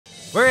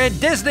We're in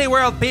Disney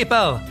World,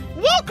 people!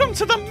 Welcome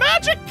to the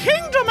Magic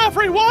Kingdom,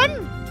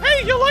 everyone!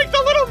 Hey, you like the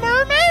Little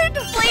Mermaid?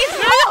 Please,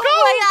 oh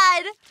my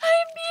God!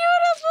 I'm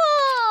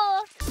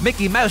beautiful!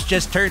 Mickey Mouse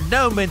just turned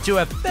gnome into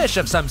a fish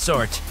of some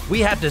sort.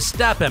 We have to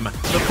stop him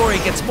before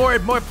he gets more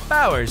and more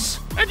powers.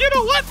 And you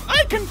know what?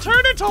 I can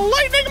turn into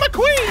Lightning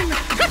McQueen!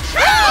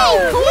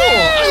 Oh, cool!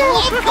 I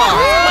love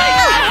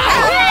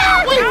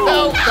cars! Wait,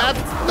 no, that's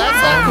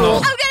not cool.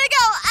 I'm gonna go!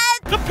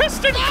 The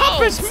piston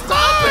cup is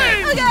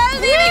mine!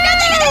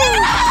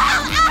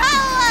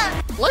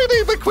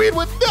 Lightning McQueen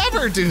would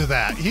never do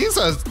that. He's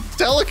a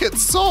delicate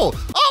soul.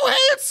 Oh, hey,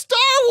 it's Star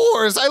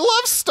Wars. I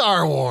love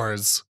Star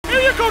Wars. Here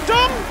you go,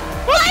 dumb.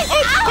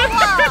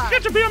 I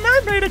get to be a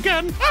mermaid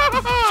again.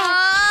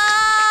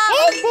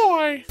 Oh,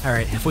 boy. All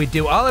right, if we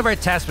do all of our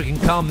tasks, we can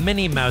call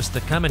Minnie Mouse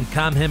to come and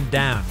calm him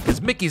down, because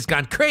Mickey's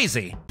gone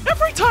crazy.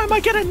 Every time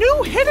I get a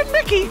new hidden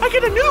Mickey, I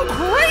get a new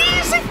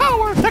crazy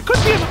power that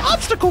could be an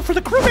obstacle for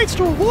the crewmates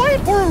to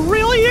avoid or a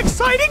really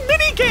exciting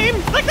mini-game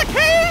like the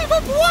Cave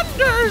of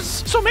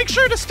Wonders. So make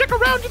sure to stick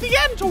around to the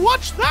end to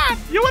watch that.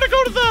 You want to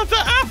go to the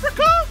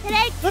Africa?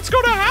 Let's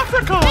go to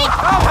Africa. Oh,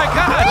 my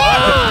God.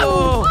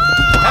 Oh.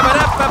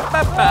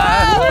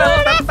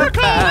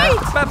 Africa. I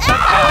was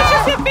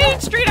just at Main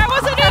Street. I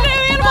wasn't in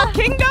Animal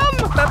Kingdom.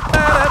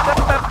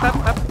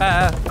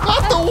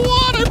 Not the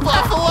water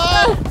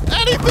buffalo.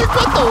 Anything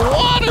but the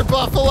water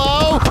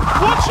buffalo.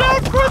 Watch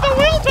out for the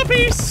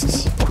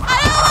wildebeest.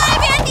 I don't want to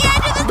be at the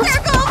end of the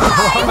circle.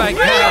 Oh, my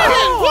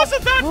God.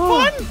 Wasn't that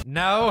fun?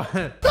 No.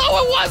 No,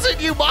 it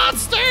wasn't, you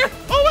monster.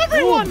 Oh,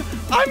 everyone,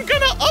 I'm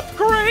gonna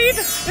upgrade,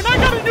 and I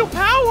got a new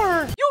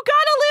power. You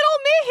got a little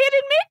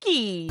hidden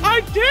Mickey.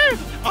 I did.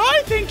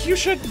 I think you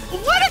should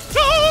let it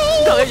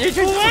go. Let it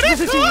go.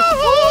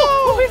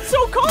 Oh, it's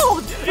so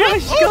cold.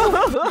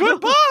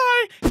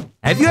 Goodbye.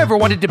 Have you ever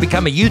wanted to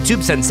become a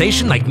YouTube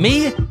sensation like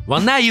me? Well,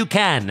 now you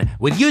can,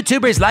 with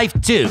YouTuber's Life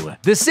 2.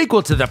 The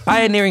sequel to the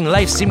pioneering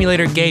life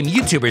simulator game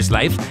YouTuber's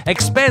Life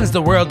expands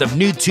the world of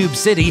NewTube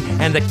City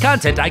and the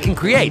content I can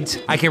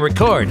create. I can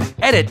record,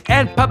 edit,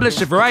 and publish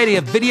a variety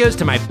of videos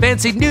to my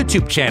fancy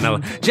NewTube channel,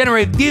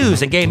 generate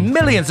views, and gain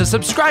millions of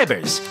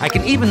subscribers. I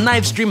can even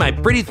live stream my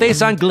pretty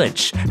face on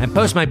Glitch and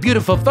post my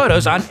beautiful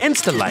photos on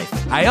InstaLife.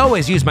 I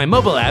always use my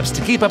mobile apps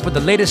to keep up with the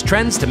latest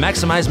trends to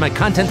maximize my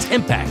content's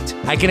impact.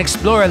 I can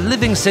explore a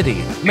living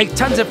city, make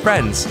tons of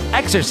friends,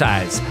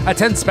 exercise,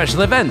 attend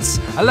special events,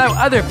 allow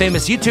other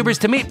famous YouTubers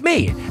to meet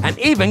me, and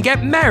even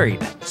get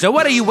married. So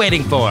what are you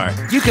waiting for?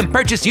 You can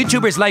purchase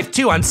YouTuber's Life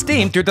 2 on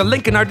Steam through the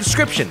link in our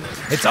description.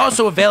 It's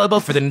also available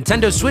for the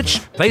Nintendo Switch,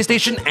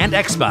 PlayStation, and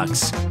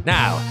Xbox.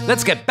 Now,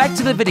 let's get back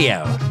to the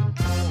video.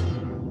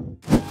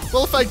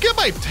 Well, if I get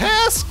my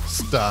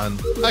tasks done,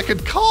 I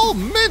could call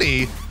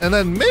Minnie, and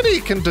then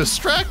Minnie can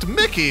distract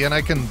Mickey, and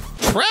I can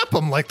trap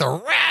him like the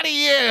rat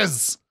he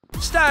is.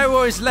 Star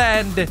Wars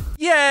Land!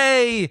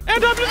 Yay! And I'm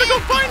gonna go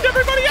find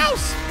everybody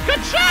else! Good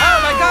job!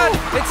 Oh my God!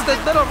 It's the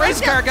little race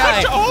car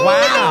guy! Oh,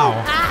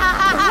 Wow!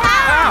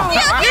 Wow.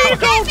 Here you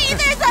go!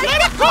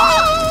 Let it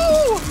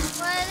go!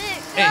 Let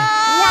it go.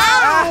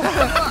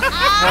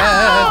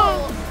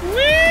 Wow!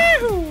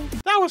 Woo!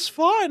 That was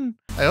fun.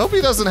 I hope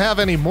he doesn't have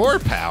any more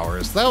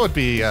powers. That would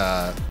be,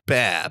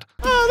 bad.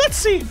 Let's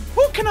see.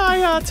 Who can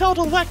I tell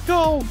to let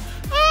go?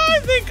 I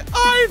think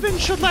Ivan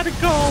should let it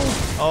go.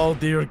 Oh,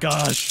 dear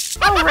gosh.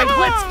 All right,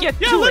 let's get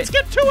to it. Yeah, let's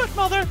get to it,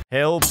 Mother.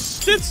 Help.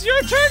 It's your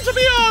turn to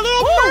be a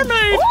little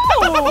mermaid.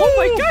 Oh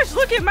my gosh,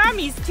 look at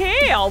Mommy's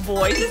tail,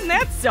 boys. Isn't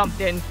that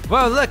something?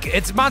 Whoa, look,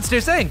 it's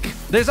Monsters Inc.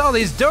 There's all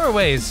these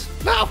doorways.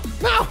 No,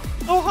 no.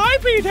 Oh, hi,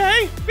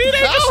 B-Day.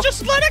 B-Day, No.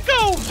 just let it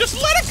go.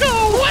 Just let it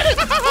go. What is,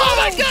 oh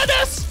my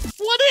goodness.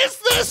 What is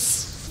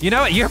this? You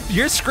know what?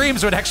 Your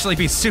screams would actually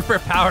be super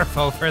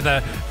powerful for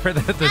the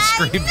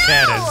scream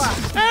cannons.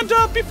 And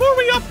before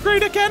we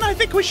upgrade again, I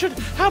think we should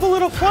have a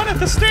little fun at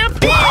the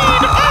Stampede.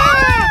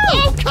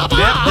 Oh, come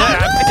on.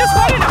 I just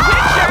wanted a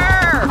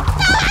picture.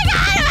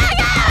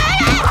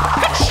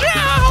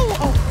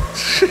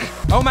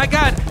 Oh my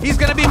God, he's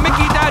gonna be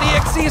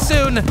MICKEY.EXE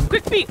soon.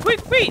 Quick feet,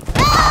 quick feet.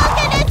 Oh,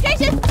 goodness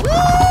gracious.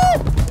 Woo!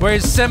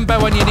 Where's Simba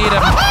when you need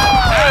him?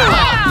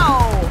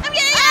 Wow. I'm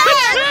getting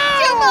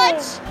too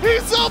much.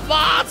 He's a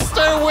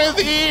monster with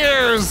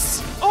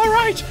ears. All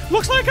right,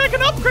 looks like I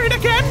can upgrade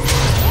again.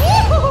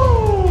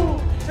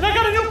 Woohoo! And I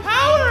got a new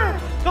power,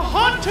 the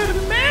Haunted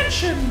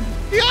Mansion.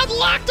 He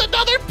unlocked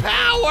another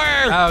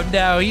power. Oh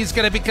no, he's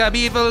gonna become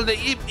evil,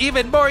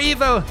 even more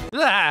evil.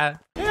 Ah.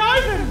 Hey,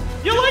 Ivan,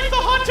 you like the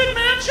Haunted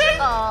Mansion?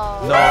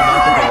 Oh. No.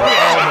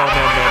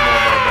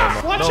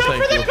 Watch out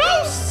for the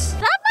ghosts. Is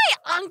that my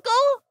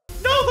uncle?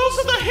 No, those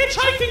are the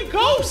hitchhiking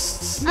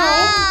ghosts. No.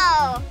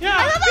 Oh. Yeah,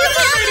 I thought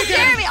that was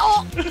Jeremy.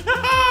 Oh.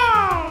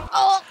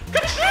 Oh.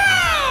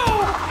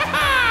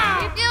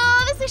 Do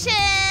this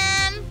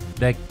mission.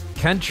 The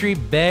Country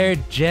Bear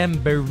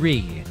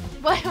Jamboree.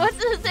 What's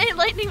the saying?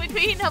 Lightning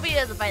McQueen? Hope he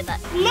doesn't find that.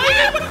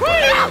 Lightning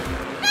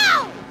McQueen!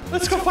 No!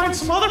 Let's go find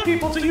some other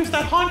people to use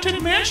that Haunted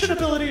Mansion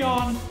ability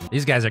on.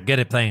 These guys are good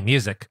at playing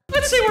music.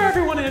 Let's see where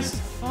everyone is.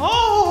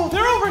 Oh,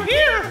 they're over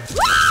here.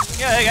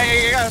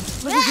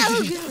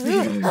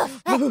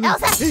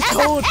 Elsa!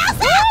 cold.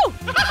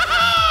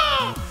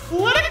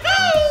 Let it go!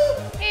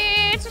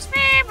 It's a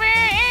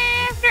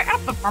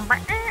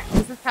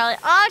This is probably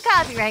all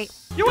copyright.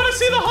 You want to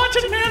see the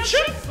haunted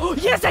mansion? Oh,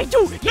 yes, I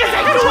do. Yes,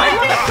 I do. I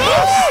love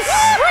ghosts.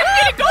 Where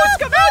did ghosts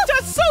come out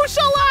to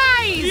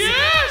socialize?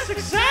 Yes,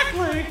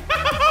 exactly.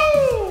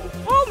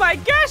 Oh my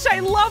gosh, I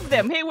love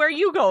them. Hey, where are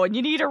you going?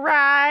 You need a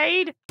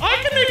ride? I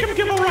can make him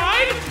give a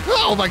ride.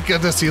 Oh my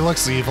goodness, he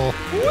looks evil.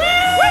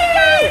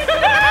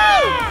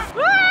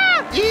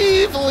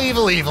 Evil,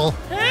 evil, evil.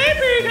 Hey,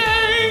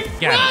 BK.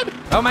 Got it.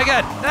 Oh my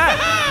god.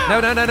 Ah. No.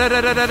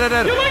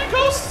 You like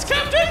ghosts,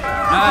 Captain?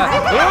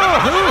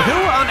 Who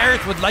on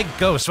earth would like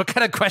ghosts? What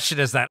kind of question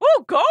is that?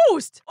 Oh,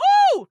 ghost.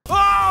 Oh.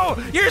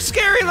 Oh, you're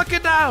scary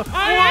looking now.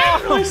 I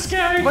am really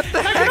scary. What the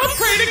I heck? can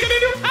upgrade and get a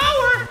new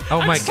power.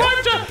 Oh my it's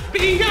god. time to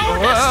be our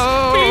guest.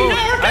 Whoa. Be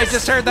our guest. I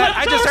just heard that.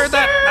 I just heard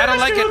that. I don't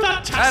like it.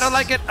 I don't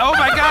like it. Oh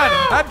my god.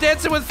 I'm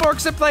dancing with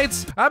forks and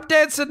plates. I'm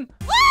dancing.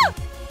 Woo!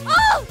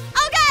 Oh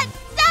God!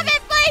 Stop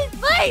it,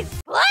 please!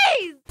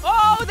 Please!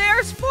 Oh,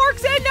 there's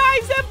forks and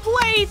knives and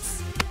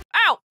plates.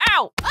 Ow,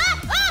 ow.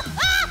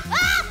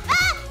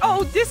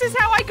 Oh, this is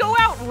how I go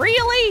out?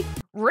 Really?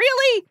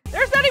 Really?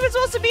 There's not even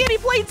supposed to be any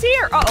plates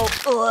here.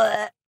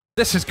 Uh-oh.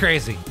 This is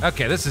crazy.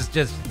 Okay, this is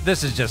just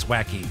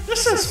wacky.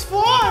 This is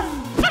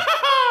fun.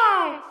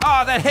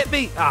 Oh, that hit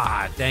me.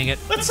 Ah, dang it.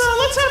 Let's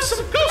have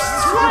some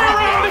ghosts fly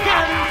around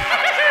again.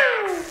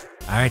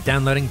 All right,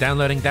 downloading.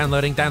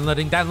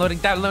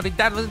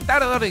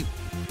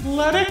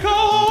 Let it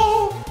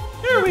go.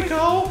 Here we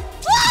go.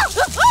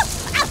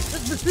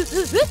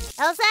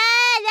 Elsa,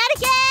 not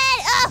again!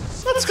 Oh.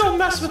 Let's go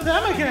mess with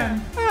them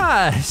again.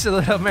 Ah, it's a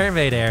Little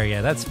Mermaid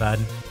area. That's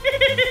fun.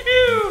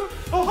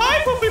 Oh,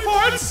 hi, Poopy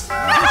Farts.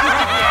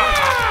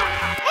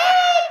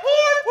 Oh,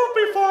 poor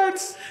Poopy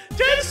Farts.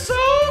 Dead so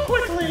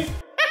quickly.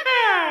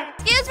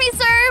 Excuse me,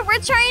 sir. We're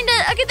trying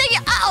to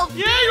continue. Oh.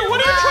 Yeah, what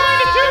are you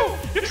trying to do?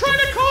 You're trying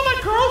to call my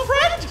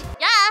girlfriend?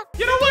 Yeah.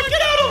 You know what?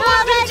 Get out of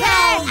London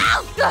town.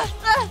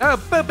 Oh,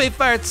 poopy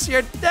farts,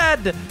 you're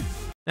dead.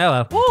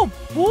 Hello. Oh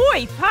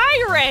boy,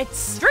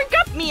 pirates! Drink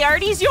up, me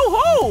hearties,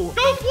 yo-ho!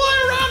 Go fly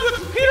around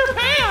with Peter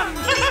Pan.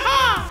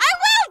 I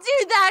will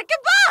do that.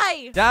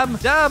 Goodbye. Dumb.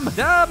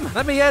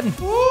 Let me in.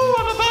 Ooh,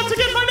 I'm about to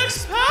get my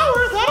next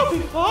power. That'll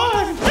be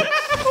fun.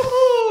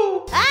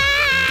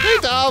 Hey,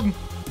 Dom.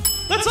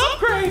 Let's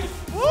upgrade.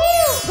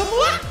 Ooh, the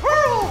Black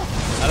Pearl.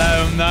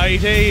 Hello,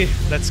 matey.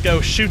 Let's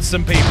go shoot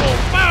some people.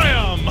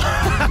 Bam!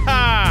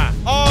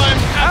 I'm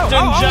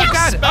Captain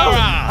Jack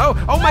Sparrow.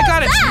 Oh my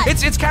god,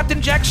 it's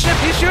Captain Jack's ship.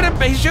 He's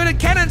shooting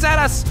cannons at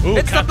us. Ooh,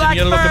 it's Captain, the Black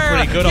you're looking Pearl.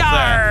 pretty good up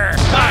there.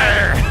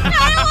 Yarr.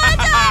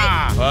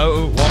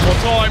 Oh, one more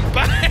time.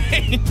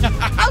 Bang!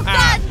 Oh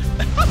God.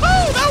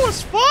 Oh, that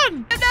was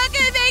fun. I'm not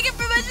gonna make it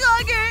for much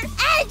longer.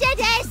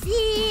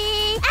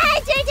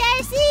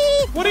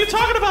 What are you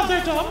talking about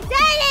there, Dom?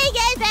 Starting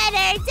is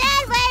better.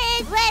 Dad,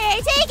 winner.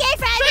 Take it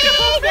from me.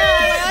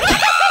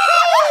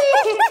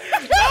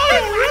 Oh,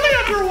 you're really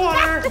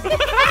underwater.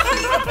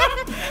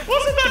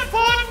 Wasn't that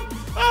fun?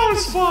 That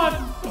was fun.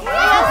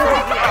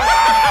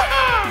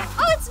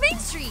 Oh, it's Main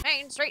Street.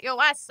 Main Street,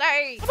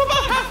 USA. I'm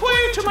about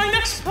halfway to my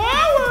next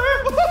power.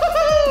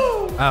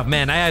 Oh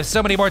man, I have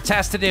so many more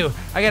tasks to do.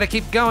 I gotta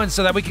keep going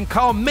so that we can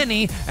call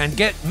Minnie and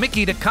get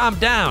Mickey to calm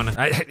down.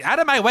 Out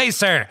of my way,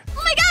 sir.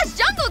 Oh my gosh,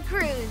 Jungle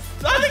Cruise.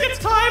 I think it's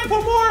time for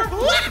more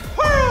Black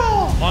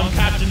Pearl. I'm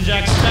Captain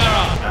Jack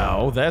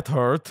Sparrow. Ow, that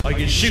hurt. I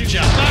can shoot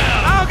ya.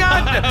 Oh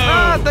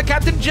god! The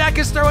Captain Jack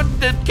is throwing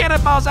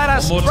cannonballs at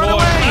us. One more Run time.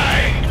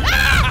 away!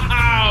 Bang!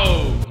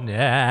 Ow!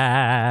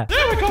 Nah.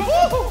 There we go.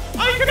 Ooh,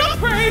 I can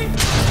upgrade.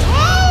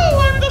 Oh,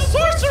 I'm the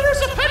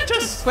Sorcerer's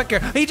Apprentice. Quicker!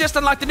 He just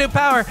unlocked a new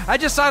power. I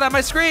just saw it on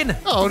my screen.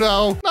 Oh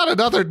no, not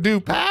another new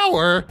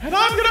power. And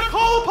I'm gonna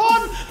call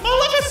upon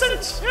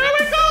Maleficent. Here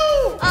we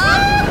go.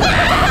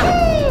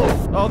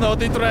 Oh no,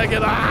 the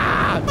dragon.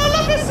 Ah!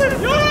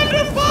 Maleficent, you're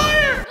under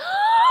fire.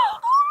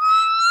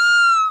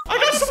 I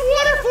got some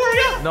water for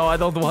you. No, I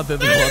don't want any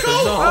There you water.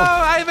 go. No.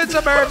 Oh, Ivan's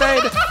a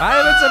mermaid.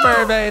 Ivan's a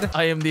mermaid.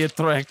 I am the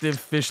attractive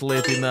fish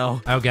lady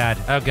now. Oh god.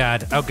 Oh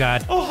god. Oh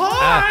god. Oh,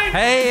 hi.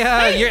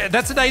 Hey,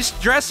 that's a nice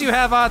dress you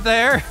have on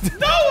there.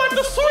 No, I'm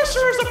the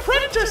Sorcerer's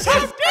Apprentice. How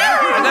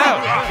dare you? No,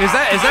 is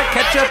that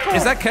ketchup?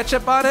 Is that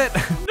ketchup on it?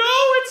 No,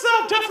 it's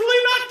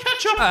definitely not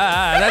ketchup.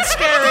 That's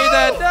scary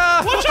then.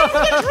 No. Watch out for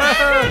the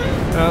dragon.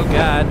 Oh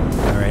god.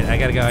 All right, I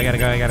gotta go.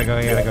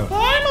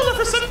 Bye,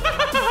 Maleficent.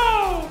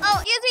 Oh,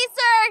 excuse me,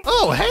 sir.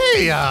 Oh,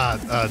 hey,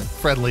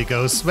 friendly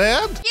ghost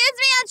man. Excuse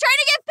me, I'm trying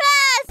to get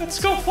past. Let's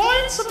go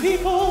find some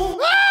people.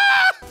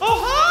 Ah! Oh,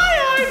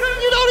 hi,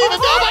 Ivan. You don't even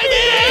know my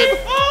name.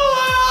 Oh,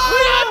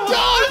 I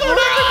know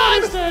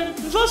everybody's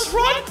name. Just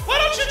run. Why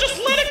don't you just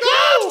let it go?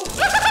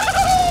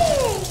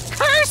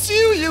 Curse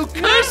you, you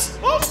curse.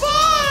 Oh,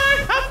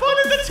 bye. Have fun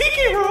in the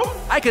tiki room.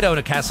 I could own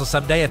a castle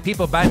someday if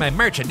people buy my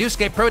merch at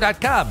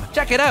newscapepro.com.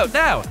 Check it out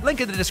now.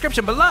 Link in the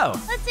description below.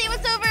 Let's see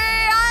what's over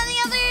on the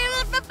other.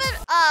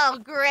 Oh,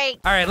 great.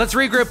 All right, let's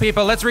regroup,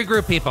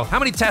 people. How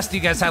many tests do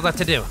you guys have left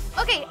to do?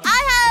 Okay,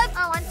 I have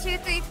 1, 2,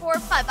 3, 4,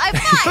 five.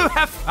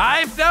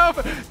 F5,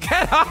 Gnome?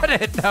 Get on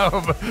it,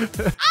 Gnome.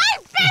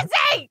 I'm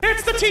busy!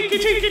 It's the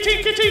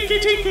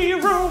tiki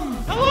room.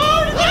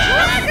 Hello, the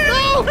dragon!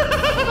 No!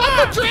 I'm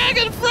the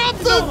dragon from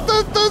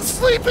the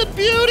Sleeping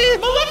Beauty!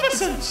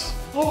 Maleficent!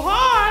 Oh,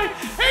 hi!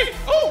 Hey,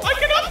 I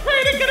can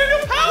upgrade and get a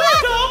new power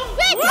dome!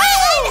 Wait,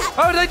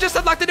 Oh, they just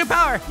unlocked a new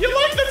power. You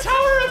like the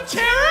Tower of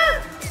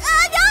Terror?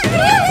 not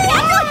really!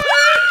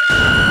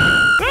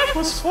 That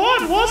was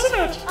fun, wasn't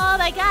it? Oh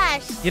my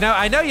gosh. You know,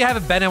 I know you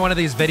haven't been in one of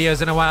these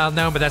videos in a while,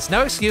 Gnome, but that's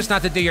no excuse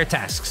not to do your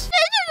tasks.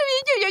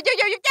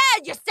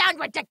 You sound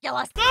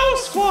ridiculous. That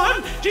was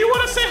fun! Do you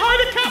want to say hi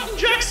to Captain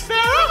Jack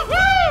Sparrow?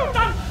 Woo!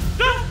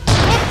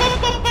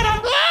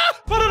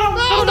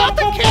 No, not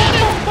the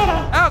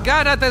cannon! Oh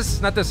God, not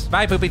this.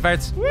 Bye, poopy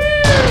farts.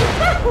 Spam!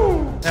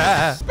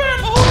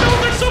 Oh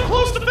no, they're so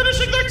close to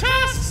finishing their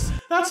tasks!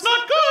 That's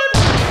not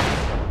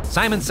good!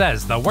 Simon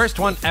says, the worst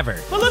one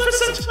ever.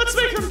 Maleficent, let's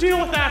make them deal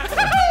with that.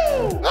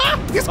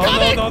 He's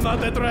coming! No, not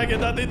the dragon,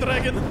 not the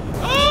dragon.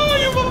 Oh,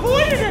 you've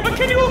avoided it! But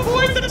can you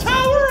avoid the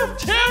Tower of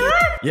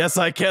Terror? Yes,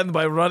 I can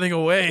by running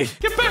away.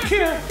 Get back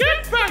here!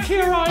 Get back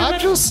here, Ivan! I'm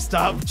just...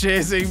 Stop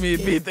chasing me.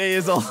 Bite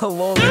is all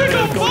alone. There you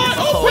go, Go fine!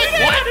 Oh, wait,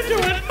 I had to do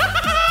it!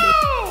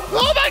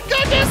 Oh my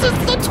goodness,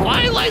 it's the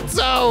Twilight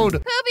Zone!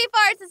 Poopy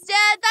farts is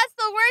dead. That's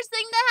the worst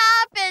thing to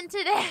happen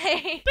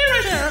today.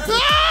 There.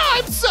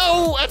 I'm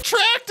so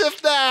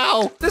attractive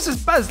now! This is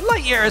Buzz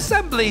Lightyear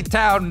Assembly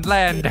Town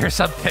Land or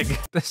something.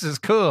 This is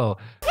cool.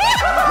 No,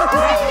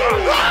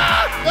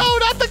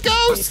 not the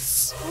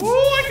ghosts!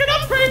 Oh, I can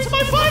upgrade to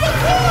my final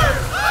form!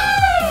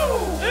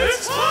 Oh,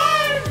 it's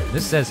time!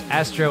 This says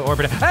Astro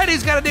Orbiter. And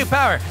he's got a new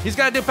power.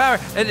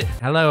 And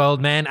hello,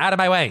 old man, out of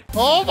my way.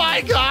 Oh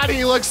my god,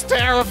 he looks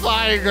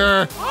terrifying!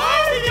 I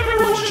think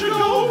everyone should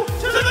go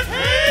to the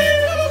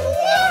Cave of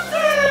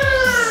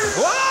Wonders!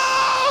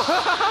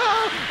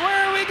 Whoa! Where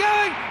are we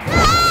going?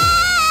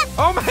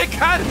 Oh my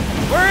God!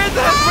 We're in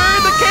the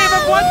Cave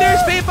of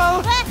Wonders,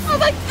 people!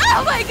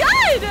 Oh my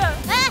god!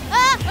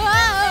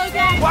 Oh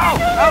god! Wow!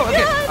 Oh,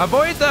 okay.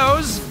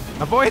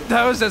 Avoid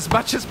those as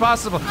much as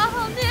possible.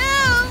 Oh no!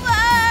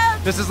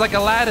 This is like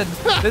Aladdin.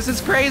 This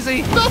is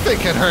crazy. Nothing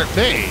can hurt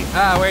me!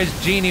 Where's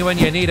Genie when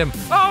you need him?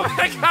 Oh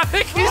my God,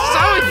 Mickey's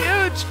so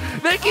huge!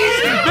 Mickey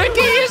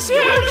is huge!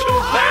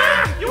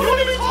 Ah! You want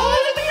to be taller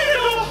than me and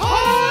go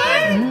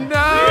high?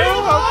 No,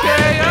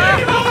 okay.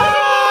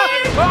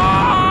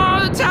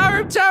 Oh, the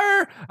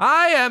Tower!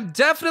 I am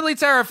definitely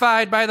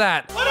terrified by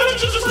that. Why don't you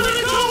just let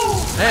it go?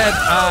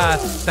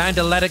 And, time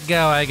to let it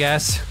go, I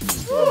guess.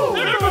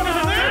 Everyone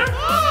down there?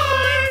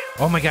 Hi!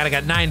 Oh my God, I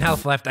got 9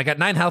 health left. I got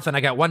 9 health and I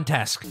got 1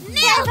 task. But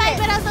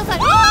I'm so sorry.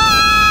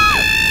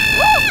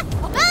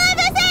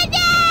 Maleficent, no!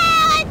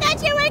 I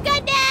thought you were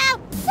good now.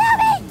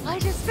 Sylvie! I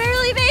just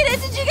barely made it.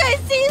 Did you guys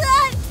see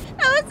that?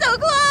 That was so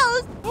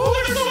close. Oh,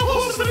 they're so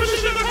close to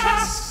finishing the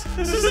tasks.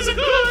 This isn't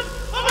good.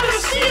 I'm gonna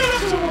see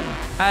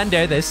them.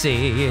 Under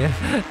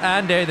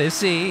the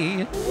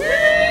sea.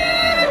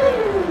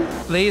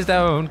 Please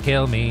don't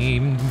kill me.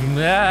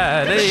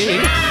 No.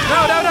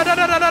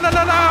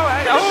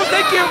 Oh,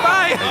 thank you,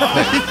 bye.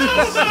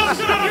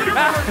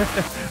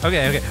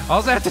 Okay.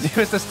 All I have to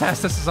do is this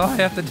task. This is all I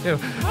have to do.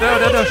 No.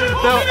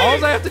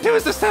 All I have to do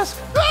is this task.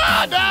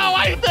 Ah, no,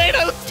 I made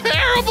a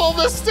terrible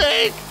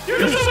mistake! You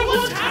just have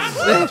one task.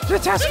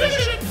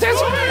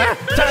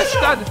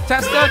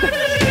 Task done. No.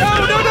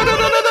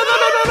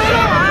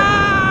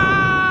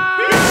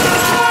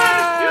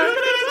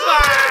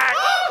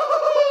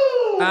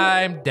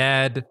 I'm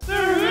dead.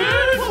 They're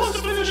very close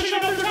to finishing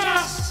up their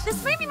tasks.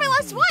 This might be my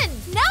last one.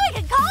 Now I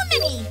can call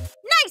Minnie.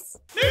 Nice.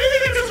 Maybe they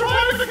can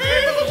survive the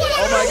Cave of Wonders.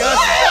 Oh my God.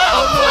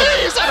 Oh,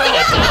 please, I'm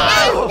gonna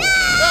go!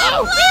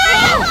 No!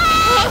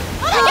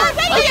 Oh my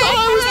god, I thought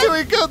I was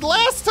doing good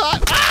last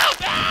time!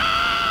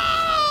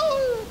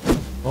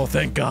 Oh,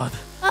 thank God.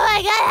 Oh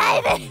my god,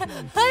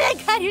 Ivan. Oh my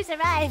god, you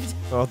survived.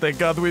 Oh, thank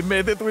God we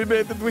made it.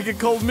 We can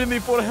call Minnie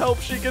for help.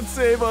 She can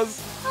save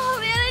us. Oh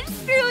man, I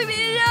just barely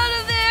made it out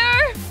of there.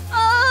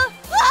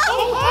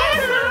 Oh, hi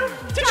there.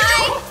 Did you go?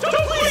 Don't,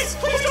 please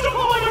don't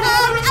call my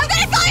girlfriend. I'm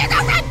gonna call your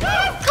girlfriend.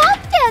 Calm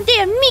down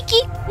there,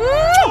 Mickey. Oh,